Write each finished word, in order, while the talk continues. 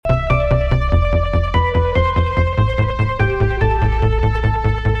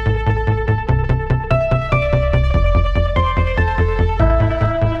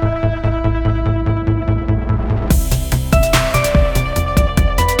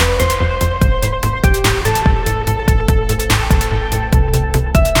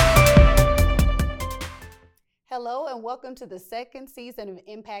welcome to the second season of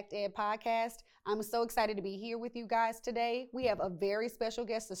Impact Ed Podcast. I'm so excited to be here with you guys today. We have a very special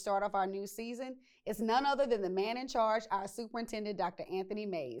guest to start off our new season. It's none other than the man in charge, our superintendent, Dr. Anthony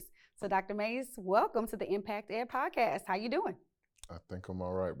Mays. So Dr. Mays, welcome to the Impact Ed Podcast. How you doing? I think I'm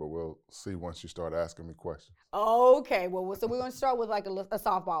all right, but we'll see once you start asking me questions. Okay, well, so we're going to start with like a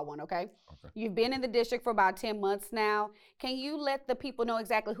softball one, okay? Okay. You've been in the district for about 10 months now. Can you let the people know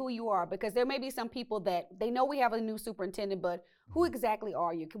exactly who you are? Because there may be some people that they know we have a new superintendent, but who exactly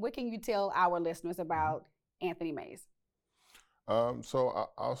are you? What can you tell our listeners about Anthony Mays? I'll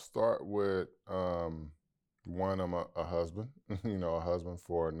start with one, I'm a husband. A husband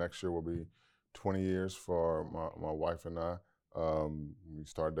for next year will be 20 years for my wife and I. We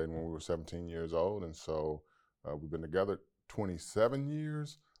started dating when we were 17 years old, and so we've been together 27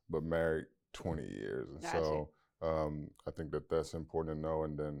 years, but married 20 years. And Gotcha. So I think that's important to know.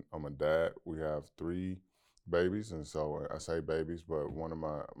 And then I'm a dad. We have 3 babies, and so I say babies, but one of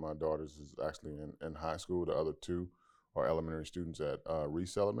my daughters is actually in high school. The other 2 are elementary students at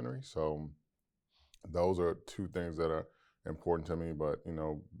Reese Elementary. So those are 2 things that are important to me. But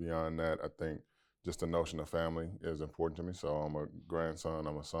beyond that, I think just the notion of family is important to me. So I'm a grandson,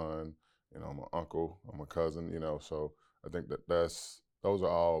 I'm a son, I'm an uncle, I'm a cousin, so I think those are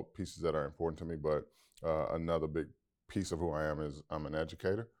all pieces that are important to me. But another big piece of who I am is I'm an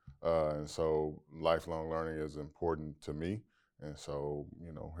educator. And so lifelong learning is important to me. And so,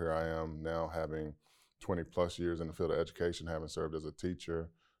 here I am now having 20 plus years in the field of education, having served as a teacher,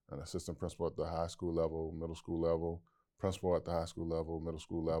 an assistant principal at the high school level, middle school level, principal at the high school level, middle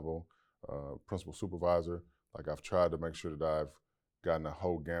school level, principal supervisor. Like, I've tried to make sure that I've gotten a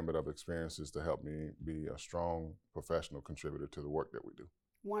whole gamut of experiences to help me be a strong professional contributor to the work that we do.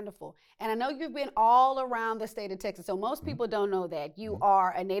 Wonderful. And I know you've been all around the state of Texas, so most people don't know that. You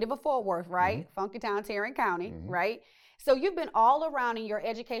are a native of Fort Worth, right? Funky Town, Tarrant County, right? So you've been all around in your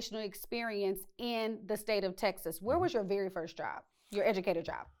educational experience in the state of Texas. Where was your very first job, your educator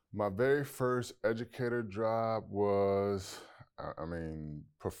job? My very first educator job was,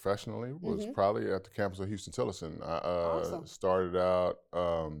 professionally, was probably at the campus of Houston-Tillerson. I Awesome. started out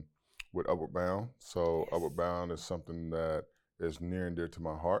with Upward Bound. So Upward Bound is something that is near and dear to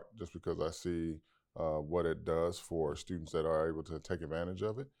my heart, just because I see what it does for students that are able to take advantage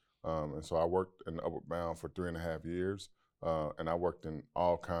of it. And so I worked in Upward Bound for 3.5 years, and I worked in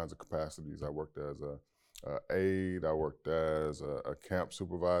all kinds of capacities. I worked as a aide, I worked as a camp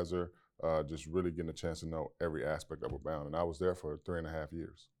supervisor, just really getting a chance to know every aspect of Upward Bound. And I was there for 3.5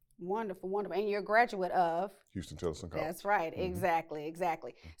 years. Wonderful, wonderful. And you're a graduate of? Houston-Tillerson College. That's right, exactly.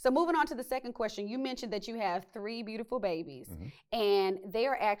 So moving on to the second question, you mentioned that you have 3 beautiful babies, and they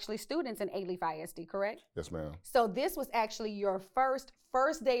are actually students in Alief ISD, correct? Yes, ma'am. So this was actually your first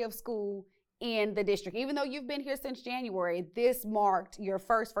day of school in the district. Even though you've been here since January, this marked your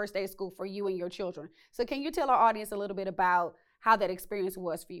first day of school for you and your children. So can you tell our audience a little bit about how that experience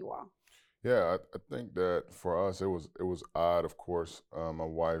was for you all? Yeah, I think that for us, it was odd, of course. My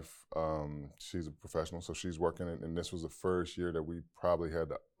wife, she's a professional, so she's working, and this was the first year that we probably had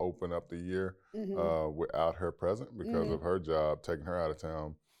to open up the year without her present because of her job, taking her out of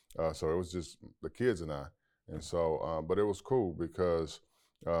town. So it was just the kids and I. And so, but it was cool because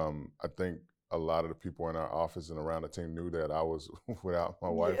I think a lot of the people in our office and around the team knew that I was without my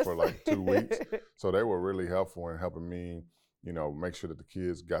wife for like 2 weeks. So they were really helpful in helping me, make sure that the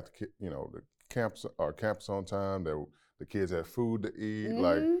kids got the campus on time, that the kids had food to eat.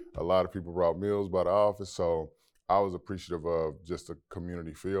 Like, a lot of people brought meals by the office. So I was appreciative of just the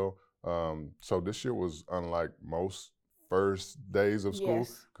community feel. So this year was unlike most first days of school,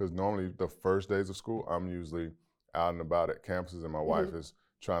 because normally the first days of school, I'm usually out and about at campuses, and my wife is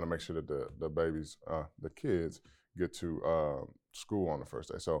trying to make sure that the babies, the kids, get to school on the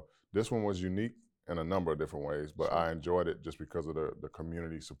first day. So this one was unique in a number of different ways, but I enjoyed it just because of the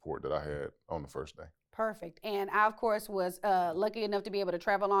community support that I had on the first day. Perfect. And I, of course, was lucky enough to be able to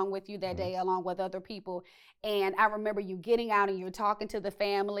travel along with you that day along with other people. And I remember you getting out and you were talking to the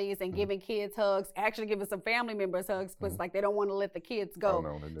families and giving kids hugs, actually giving some family members hugs because like they don't want to let the kids go. Oh,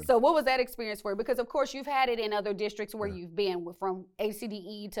 no, they didn't. So what was that experience for you? Because, of course, you've had it in other districts where you've been, from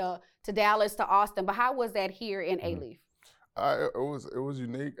ACDE to Dallas to Austin. But how was that here in Alief? It was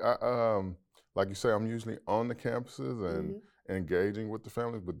unique. Like you say, I'm usually on the campuses and engaging with the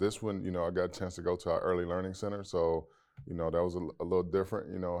families, but this one, I got a chance to go to our early learning center, so that was a little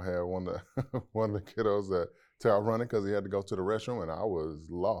different. I had one of the kiddos that started running because he had to go to the restroom, and I was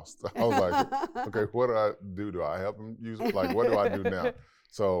lost. I was like, okay, what do I do? Do I help him use it? Like, what do I do now?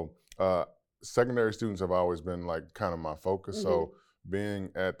 So secondary students have always been like kind of my focus. So being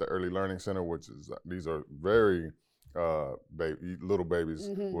at the early learning center, which is these are very little babies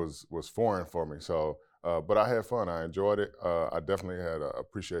Mm-hmm. was foreign for me. So, but I had fun. I enjoyed it. I definitely had an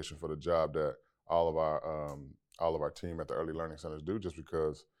appreciation for the job that all of our team at the early learning centers do, just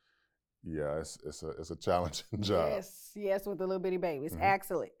because, yeah, it's a challenging job. Yes, yes, with the little bitty babies. Mm-hmm.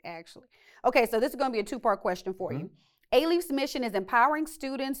 Actually. Okay, so this is going to be a two-part question for Mm-hmm. you. Alief's mission is empowering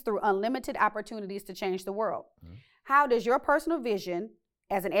students through unlimited opportunities to change the world. Mm-hmm. How does your personal vision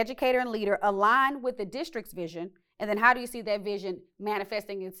as an educator and leader align with the district's vision? And then how do you see that vision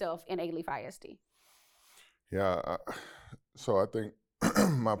manifesting itself in Alief ISD? Yeah, so I think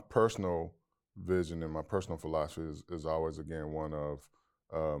my personal vision and my personal philosophy is always, again, one of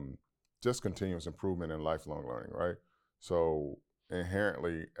just continuous improvement and lifelong learning, right? So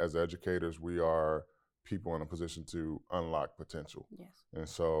inherently, as educators, we are people in a position to unlock potential. Yes. And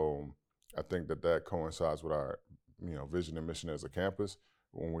so I think that coincides with our, vision and mission as a campus.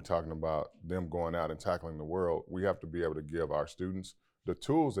 When we're talking about them going out and tackling the world, we have to be able to give our students the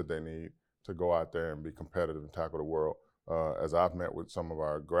tools that they need to go out there and be competitive and tackle the world. As I've met with some of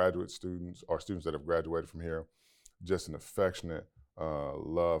our graduate students or students that have graduated from here, just an affectionate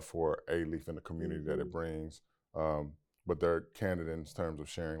love for Alief and the community that it brings. But they're candid in terms of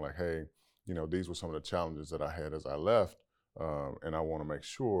sharing, like, hey, these were some of the challenges that I had as I left, and I want to make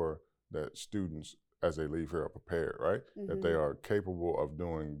sure that students, as they leave here, are prepared, right? That they are capable of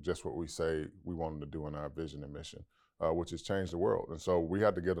doing just what we say we want them to do in our vision and mission, which is change the world. And so we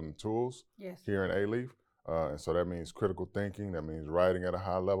have to give them the tools here in Alief. And so that means critical thinking, that means writing at a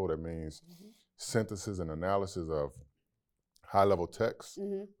high level, that means synthesis and analysis of high-level text.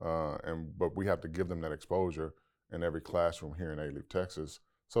 But we have to give them that exposure in every classroom here in Alief, Texas,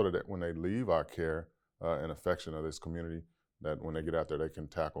 so that when they leave our care and affection of this community, that when they get out there, they can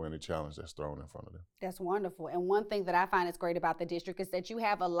tackle any challenge that's thrown in front of them. That's wonderful. And one thing that I find is great about the district is that you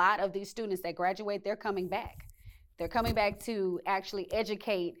have a lot of these students that graduate, they're coming back. They're coming back to actually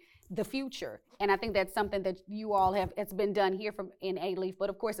educate the future. And I think that's something that you all have, it's been done here in Alief, but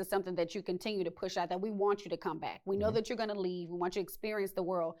of course it's something that you continue to push out, that we want you to come back. We know that you're gonna leave, we want you to experience the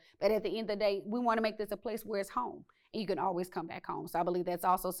world, but at the end of the day, we wanna make this a place where it's home. And you can always come back home. So I believe that's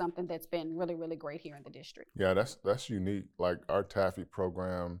also something that's been really, really great here in the district. Yeah, that's unique. Like our Taffy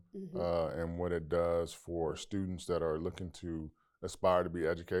program and what it does for students that are looking to aspire to be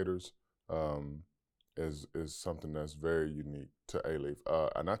educators is something that's very unique to Alief.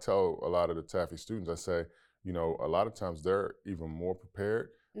 And I tell a lot of the Taffy students, I say, a lot of times they're even more prepared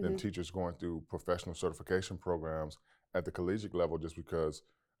than teachers going through professional certification programs at the collegiate level, just because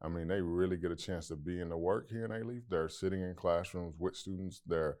they really get a chance to be in the work here in Alief. They're sitting in classrooms with students.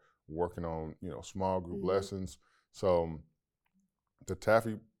 They're working on, small group lessons. So the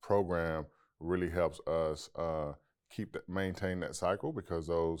Taffy program really helps us maintain that cycle, because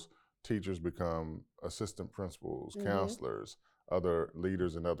those teachers become assistant principals, counselors, other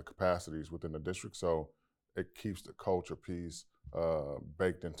leaders in other capacities within the district. So it keeps the culture piece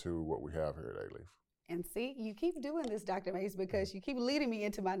baked into what we have here at Alief. And see, you keep doing this, Dr. Mays, because you keep leading me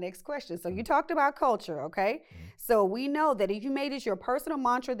into my next question. So you talked about culture, okay? So we know that if you made it your personal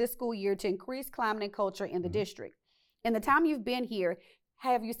mantra this school year to increase climate and culture in the district, in the time you've been here,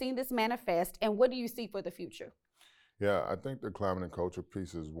 have you seen this manifest, and what do you see for the future? Yeah, I think the climate and culture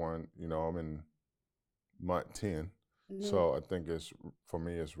piece is one, I'm in month 10. So I think for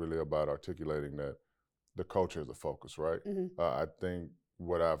me, it's really about articulating that the culture is the focus, right? I think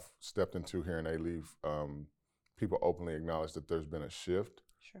what I've stepped into here in Alief, people openly acknowledge that there's been a shift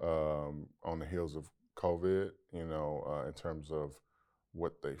on the heels of COVID, in terms of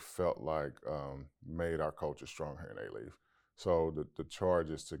what they felt like made our culture strong here in Alief. So the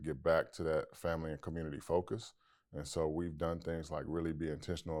charge is to get back to that family and community focus. And so we've done things like really be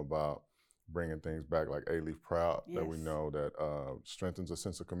intentional about bringing things back, like Alief Proud, that we know that strengthens a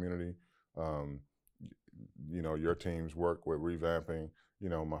sense of community. Your team's work with revamping,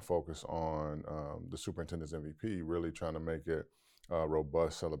 my focus on the superintendent's MVP, really trying to make it a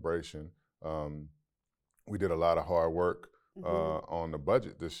robust celebration. We did a lot of hard work on the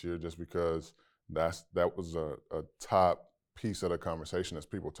budget this year, just because that was a top piece of the conversation as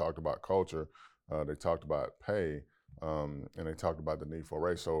people talked about culture. They talked about pay, and they talked about the need for a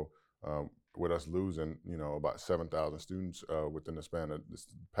raise. So with us losing, about 7,000 students within the span of this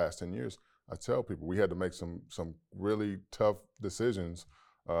past 10 years, I tell people we had to make some really tough decisions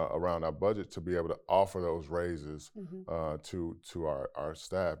around our budget to be able to offer those raises to our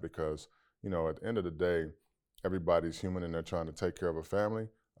staff, because, at the end of the day, everybody's human and they're trying to take care of a family,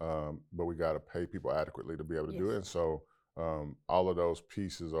 but we got to pay people adequately to be able to do it. And so all of those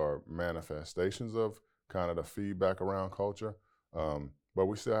pieces are manifestations of kind of the feedback around culture, but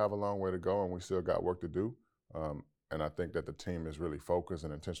we still have a long way to go and we still got work to do. I think that the team is really focused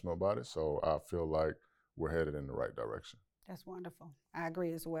and intentional about it. So I feel like we're headed in the right direction. That's wonderful. I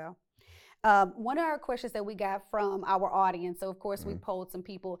agree as well. One of our questions that we got from our audience, so of course we polled some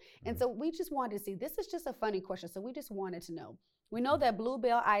people, and so we just wanted to see, this is just a funny question, so we just wanted to know. We know that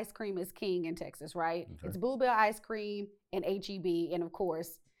Bluebell ice cream is king in Texas, right? Okay. It's Bluebell ice cream and HEB, and of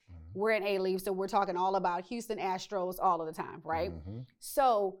course, we're in Alief, so we're talking all about Houston Astros all of the time, right?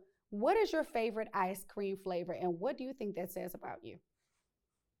 So what is your favorite ice cream flavor, and what do you think that says about you?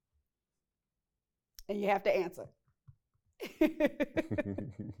 And you have to answer.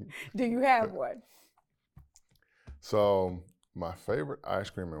 Do you have one? So my favorite ice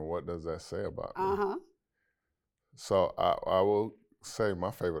cream, and what does that say about me? So I will say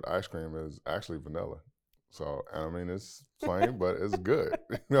my favorite ice cream is actually vanilla. So, and I mean, it's plain, but it's good.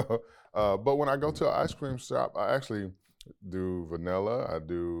 But when I go to an ice cream shop, I actually do vanilla, I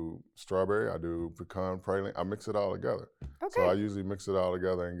do strawberry, I do pecan praline. I mix it all together. Okay. So I usually mix it all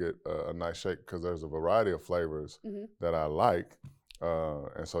together and get a nice shake because there's a variety of flavors that I like.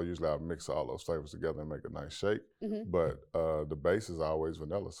 And so usually I mix all those flavors together and make a nice shake. But the base is always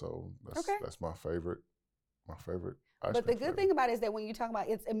vanilla. So that's my favorite ice cream. But the good thing about it is that when you talk about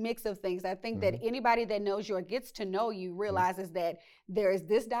it's a mix of things, I think that anybody that knows you or gets to know you realizes that there is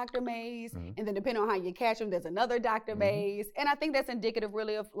this Dr. Mays, and then depending on how you catch them, there's another Dr. Mays. And I think that's indicative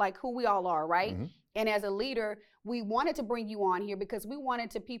really of like who we all are, right? And as a leader, we wanted to bring you on here because we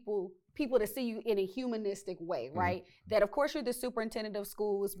wanted to people to see you in a humanistic way, right? That of course you're the superintendent of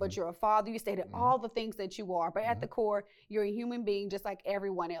schools, but you're a father. You stated all the things that you are, but at the core, you're a human being just like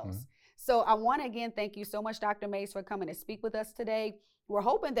everyone else. So I want to again thank you so much, Dr. Mays, for coming to speak with us today. We're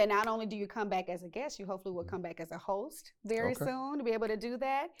hoping that not only do you come back as a guest, you hopefully will come back as a host very soon to be able to do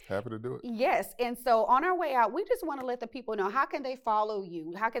that. Happy to do it. Yes. And so on our way out, we just want to let the people know, how can they follow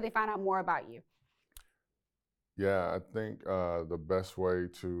you? How can they find out more about you? Yeah, I think the best way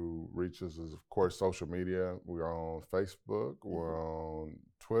to reach us is, of course, social media. We are on Facebook, we're on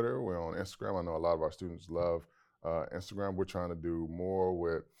Twitter, we're on Instagram. I know a lot of our students love Instagram. We're trying to do more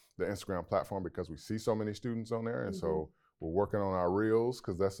with the Instagram platform because we see so many students on there. And so we're working on our reels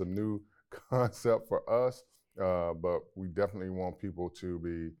because that's a new concept for us. But we definitely want people to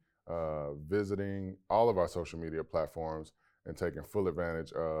be visiting all of our social media platforms and taking full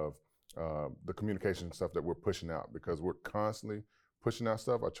advantage of the communication stuff that we're pushing out because we're constantly pushing out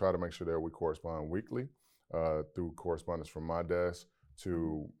stuff. I try to make sure that we correspond weekly through correspondence from my desk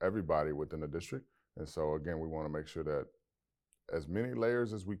to everybody within the district. And so again, we want to make sure that as many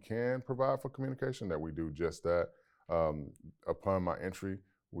layers as we can provide for communication, that we do just that. Upon my entry,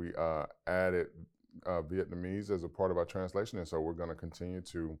 we added Vietnamese as a part of our translation. And so we're going to continue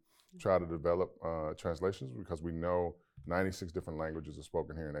to try to develop translations because we know 96 different languages are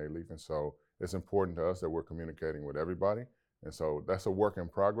spoken here in Alief. And so it's important to us that we're communicating with everybody. And so that's a work in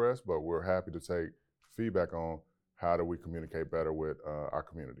progress, but we're happy to take feedback on how do we communicate better with our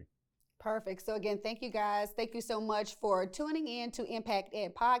community. Perfect. So again, thank you guys. Thank you so much for tuning in to Impact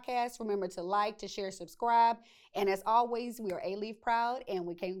Ed Podcast. Remember to like, to share, subscribe. And as always, we are Alief proud and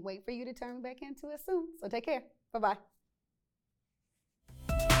we can't wait for you to turn back into us soon. So take care. Bye-bye.